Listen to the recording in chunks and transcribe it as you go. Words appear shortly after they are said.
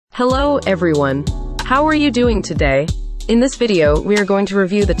Hello everyone. How are you doing today? In this video, we are going to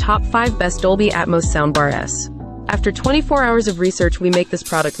review the top 5 best Dolby Atmos Soundbar S. After 24 hours of research, we make this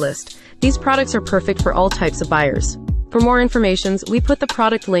product list. These products are perfect for all types of buyers. For more information, we put the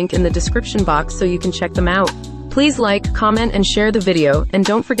product link in the description box so you can check them out. Please like, comment, and share the video, and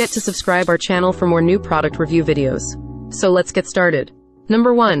don't forget to subscribe our channel for more new product review videos. So let's get started.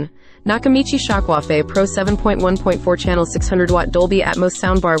 Number 1. Nakamichi Shockwafe Pro 7.1.4 channel 600-watt Dolby Atmos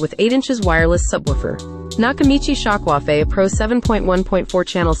Soundbar with 8 inches wireless subwoofer. Nakamichi Shockwafe Pro 7.1.4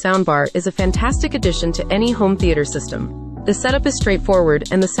 channel soundbar is a fantastic addition to any home theater system. The setup is straightforward,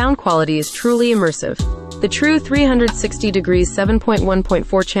 and the sound quality is truly immersive. The true 360-degree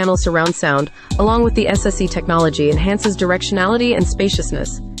 7.1.4 channel surround sound, along with the SSE technology, enhances directionality and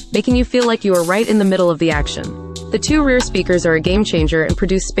spaciousness, making you feel like you are right in the middle of the action. The 2 rear speakers are a game-changer and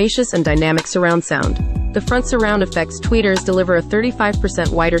produce spacious and dynamic surround sound. The front surround effects tweeters deliver a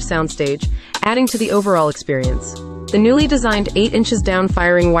 35% wider soundstage, adding to the overall experience. The newly designed 8 inches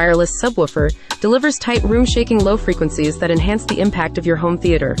down-firing wireless subwoofer delivers tight room-shaking low frequencies that enhance the impact of your home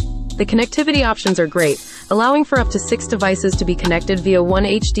theater. The connectivity options are great, allowing for up to 6 devices to be connected via 1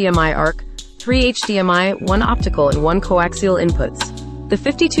 HDMI ARC, 3 HDMI, 1 optical, and 1 coaxial inputs. The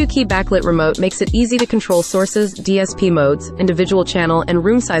 52-key backlit remote makes it easy to control sources, DSP modes, individual channel, and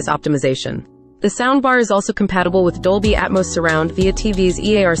room size optimization. The soundbar is also compatible with Dolby Atmos Surround via TV's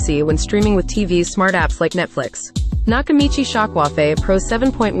EARC when streaming with TV's smart apps like Netflix. Nakamichi Shockwafe Pro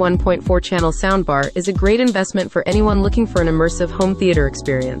 7.1.4 channel soundbar is a great investment for anyone looking for an immersive home theater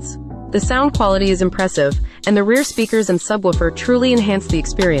experience. The sound quality is impressive, and the rear speakers and subwoofer truly enhance the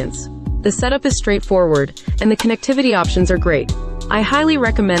experience. The setup is straightforward, and the connectivity options are great. I highly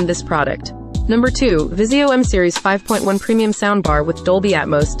recommend this product. Number 2. VIZIO M Series 5.1 Premium Soundbar with Dolby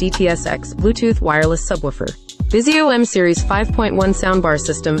Atmos DTS:X Bluetooth Wireless Subwoofer. VIZIO M Series 5.1 Soundbar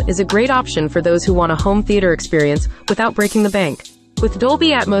system is a great option for those who want a home theater experience without breaking the bank. With Dolby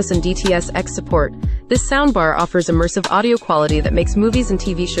Atmos and DTS:X support, this soundbar offers immersive audio quality that makes movies and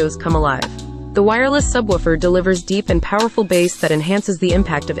TV shows come alive. The wireless subwoofer delivers deep and powerful bass that enhances the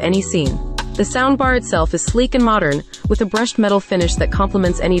impact of any scene. The soundbar itself is sleek and modern, with a brushed metal finish that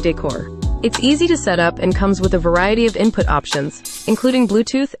complements any decor. It's easy to set up and comes with a variety of input options, including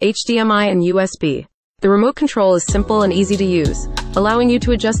Bluetooth, HDMI, and USB. The remote control is simple and easy to use, allowing you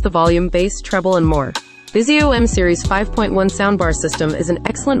to adjust the volume, bass, treble, and more. VIZIO M Series 5.1 soundbar system is an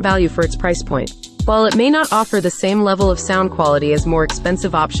excellent value for its price point. While it may not offer the same level of sound quality as more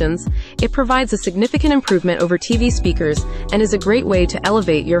expensive options, it provides a significant improvement over TV speakers and is a great way to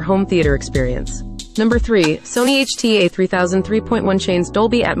elevate your home theater experience. Number 3. Sony HT-A3000 3.1 Chains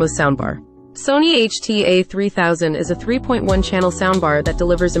Dolby Atmos Soundbar. Sony HT-A3000 is a 3.1 channel soundbar that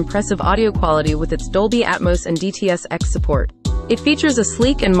delivers impressive audio quality with its Dolby Atmos and DTS:X support. It features a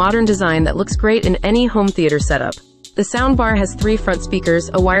sleek and modern design that looks great in any home theater setup. The soundbar has 3 front speakers,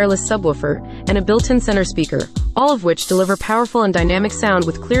 a wireless subwoofer, and a built-in center speaker, all of which deliver powerful and dynamic sound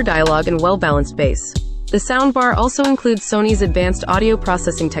with clear dialogue and well-balanced bass. The soundbar also includes Sony's advanced audio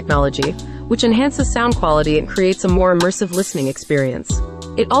processing technology, which enhances sound quality and creates a more immersive listening experience.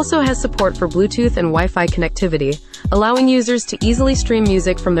 It also has support for Bluetooth and Wi-Fi connectivity, allowing users to easily stream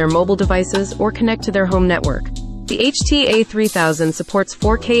music from their mobile devices or connect to their home network. The HT-A3000 supports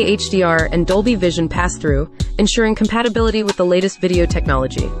 4K HDR and Dolby Vision pass-through, ensuring compatibility with the latest video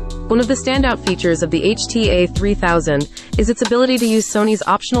technology. One of the standout features of the HT-A3000 is its ability to use Sony's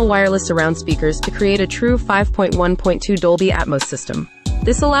optional wireless surround speakers to create a true 5.1.2 Dolby Atmos system.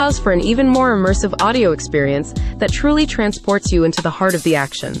 This allows for an even more immersive audio experience that truly transports you into the heart of the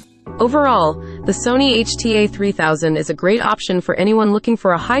action. Overall, the Sony HT-A3000 is a great option for anyone looking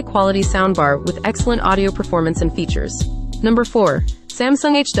for a high-quality soundbar with excellent audio performance and features. Number 4.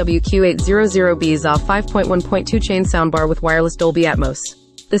 Samsung HWQ800B ZA 5.1.2 Chain Soundbar with Wireless Dolby Atmos.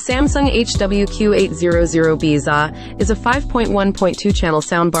 The Samsung HWQ800B ZA is a 5.1.2 channel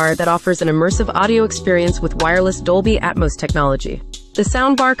soundbar that offers an immersive audio experience with wireless Dolby Atmos technology. The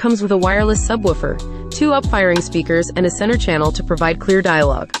soundbar comes with a wireless subwoofer, 2 up-firing speakers, and a center channel to provide clear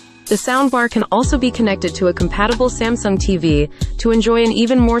dialogue. The soundbar can also be connected to a compatible Samsung TV to enjoy an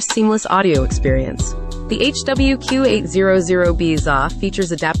even more seamless audio experience. The HWQ800B ZA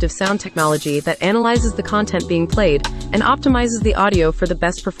features adaptive sound technology that analyzes the content being played and optimizes the audio for the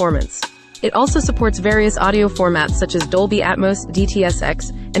best performance. It also supports various audio formats such as Dolby Atmos,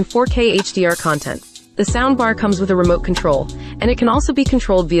 DTS:X, and 4K HDR content. The soundbar comes with a remote control, and it can also be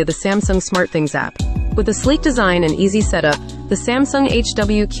controlled via the Samsung SmartThings app. With a sleek design and easy setup, the Samsung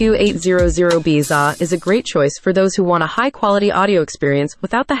HWQ800B ZA is a great choice for those who want a high-quality audio experience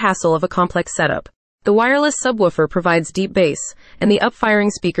without the hassle of a complex setup. The wireless subwoofer provides deep bass, and the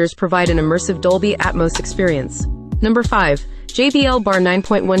up-firing speakers provide an immersive Dolby Atmos experience. Number 5. JBL Bar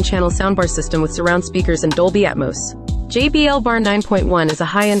 9.1 channel soundbar system with surround speakers and Dolby Atmos. JBL Bar 9.1 is a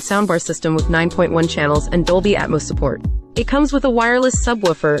high-end soundbar system with 9.1 channels and Dolby Atmos support. It comes with a wireless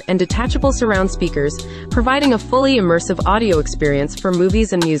subwoofer and detachable surround speakers, providing a fully immersive audio experience for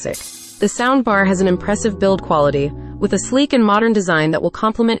movies and music. The soundbar has an impressive build quality, with a sleek and modern design that will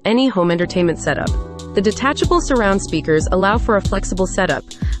complement any home entertainment setup. The detachable surround speakers allow for a flexible setup,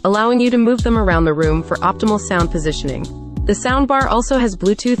 allowing you to move them around the room for optimal sound positioning. The soundbar also has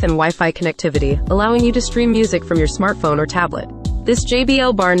Bluetooth and Wi-Fi connectivity, allowing you to stream music from your smartphone or tablet. This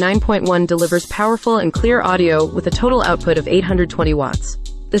JBL Bar 9.1 delivers powerful and clear audio with a total output of 820 watts.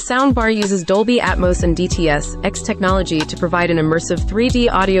 The soundbar uses Dolby Atmos and DTS-X technology to provide an immersive 3D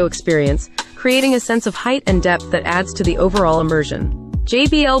audio experience, creating a sense of height and depth that adds to the overall immersion.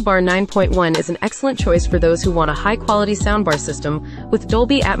 JBL Bar 9.1 is an excellent choice for those who want a high-quality soundbar system with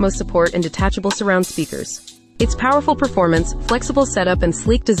Dolby Atmos support and detachable surround speakers. Its powerful performance, flexible setup, and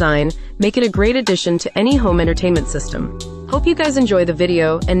sleek design make it a great addition to any home entertainment system. Hope you guys enjoy the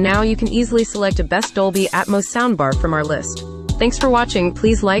video, and now you can easily select a best Dolby Atmos soundbar from our list. Thanks for watching.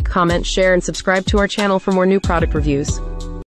 Please like, comment, share, and subscribe to our channel for more new product reviews.